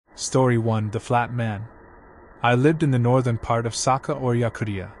Story 1: The Flat Man. I lived in the northern part of Sakha or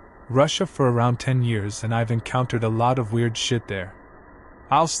Yakutia, Russia for around 10 years, and I've encountered a lot of weird shit there.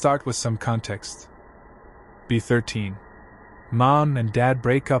 I'll start with some context. B13. Mom and Dad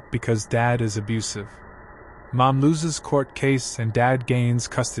break up because Dad is abusive. Mom loses court case and Dad gains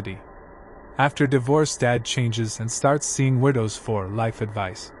custody. After divorce, Dad changes and starts seeing widows for life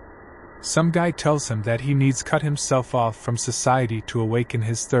advice. Some guy tells him that he needs cut himself off from society to awaken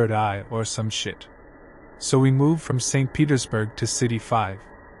his third eye or some shit. So we moved from St. Petersburg to City 5.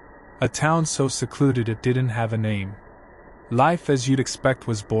 A town so secluded it didn't have a name. Life as you'd expect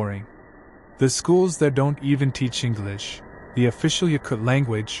was boring. The schools there don't even teach English, the official Yakut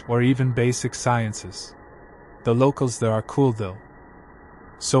language, or even basic sciences. The locals there are cool though.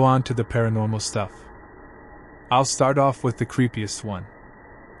 So on to the paranormal stuff. I'll start off with the creepiest one.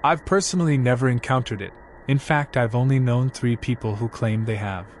 I've personally never encountered it. In fact, I've only known 3 people who claim they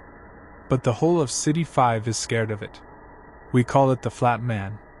have. But the whole of City 5 is scared of it. We call it the Flat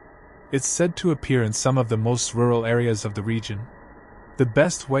Man. It's said to appear in some of the most rural areas of the region. The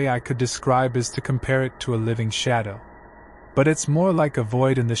best way I could describe is to compare it to a living shadow. But it's more like a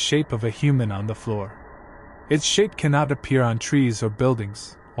void in the shape of a human on the floor. Its shape cannot appear on trees or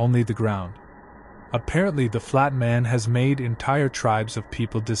buildings, only the ground. Apparently, the Flat Man has made entire tribes of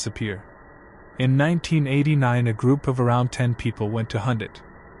people disappear. In 1989, a group of around 10 people went to hunt it.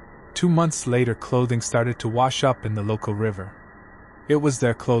 2 months later, clothing started to wash up in the local river. It was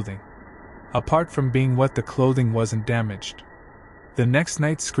their clothing. Apart from being wet, the clothing wasn't damaged. The next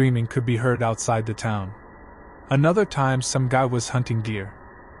night, screaming could be heard outside the town. Another time, some guy was hunting deer.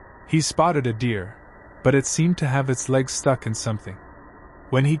 He spotted a deer, but it seemed to have its legs stuck in something.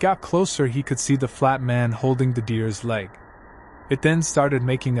 When he got closer, he could see the Flat Man holding the deer's leg. It then started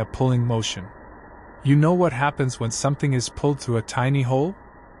making a pulling motion. You know what happens when something is pulled through a tiny hole?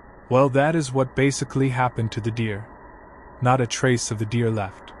 Well, that is what basically happened to the deer. Not a trace of the deer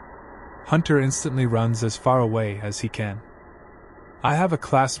left. Hunter instantly runs as far away as he can. I have a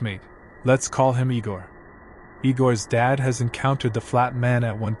classmate, let's call him Igor. Igor's dad has encountered the Flat Man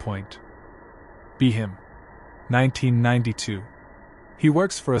at one point. Be him. 1992. He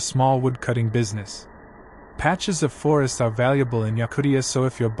works for a small woodcutting business. Patches of forest are valuable in Yakutia, so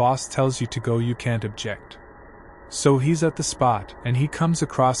if your boss tells you to go, you can't object. So he's at the spot, and he comes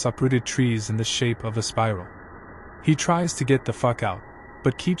across uprooted trees in the shape of a spiral. He tries to get the fuck out,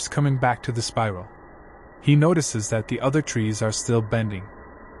 but keeps coming back to the spiral. He notices that the other trees are still bending.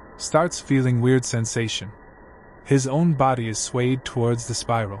 Starts feeling weird sensation. His own body is swayed towards the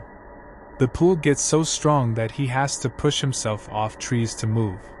spiral. The pull gets so strong that he has to push himself off trees to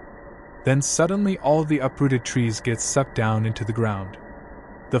move. Then suddenly all the uprooted trees get sucked down into the ground.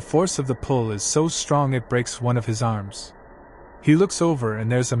 The force of the pull is so strong it breaks one of his arms. He looks over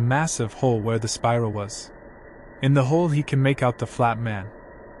and there's a massive hole where the spiral was. In the hole he can make out the Flat Man.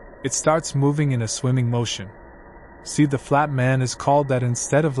 It starts moving in a swimming motion. See, the Flat Man is called that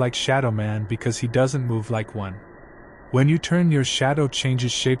instead of like Shadow Man because he doesn't move like one. When you turn, your shadow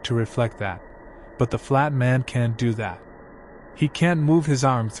changes shape to reflect that, but the Flat Man can't do that. He can't move his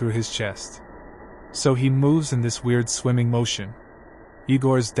arm through his chest. So he moves in this weird swimming motion.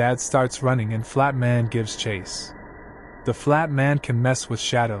 Igor's dad starts running and Flat Man gives chase. The Flat Man can mess with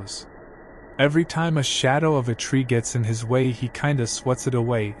shadows. Every time a shadow of a tree gets in his way, he kinda swats it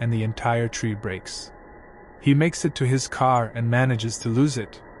away and the entire tree breaks. He makes it to his car and manages to lose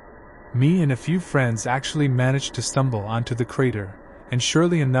it. Me and a few friends actually managed to stumble onto the crater, and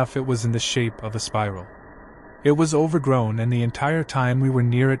surely enough it was in the shape of a spiral. It was overgrown, and the entire time we were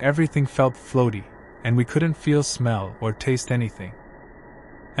near it everything felt floaty, and we couldn't feel, smell, or taste anything.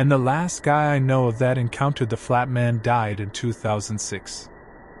 And the last guy I know of that encountered the Flat Man died in 2006.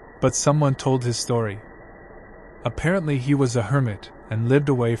 But someone told his story. Apparently he was a hermit and lived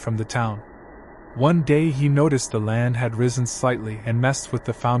away from the town. One day he noticed the land had risen slightly and messed with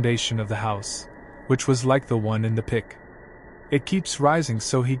the foundation of the house, which was like the one in the pic. It keeps rising,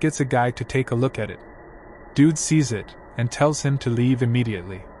 so he gets a guy to take a look at it. Dude sees it and tells him to leave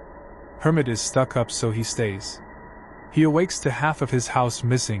immediately. Hermit is stuck up, so he stays. He awakes to half of his house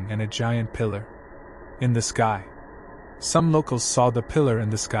missing and a giant pillar in the sky. Some locals saw the pillar in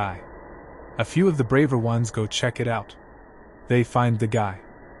the sky. A few of the braver ones go check it out. They find the guy.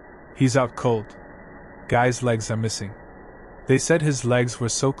 He's out cold. Guy's legs are missing. They said his legs were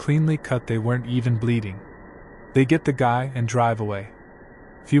so cleanly cut they weren't even bleeding. They get the guy and drive away.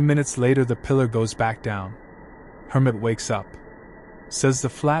 Few minutes later the pillar goes back down. Hermit wakes up. Says the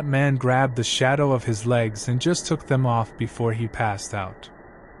Flat Man grabbed the shadow of his legs and just took them off before he passed out.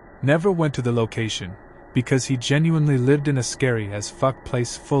 Never went to the location, because he genuinely lived in a scary as fuck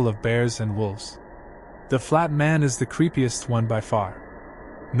place full of bears and wolves. The Flatman is the creepiest one by far.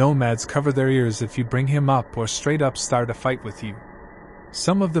 Nomads cover their ears if you bring him up or straight up start a fight with you.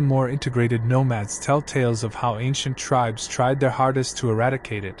 Some of the more integrated nomads tell tales of how ancient tribes tried their hardest to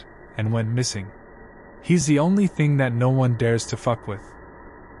eradicate it, and went missing. He's the only thing that no one dares to fuck with.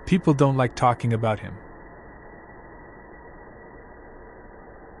 People don't like talking about him.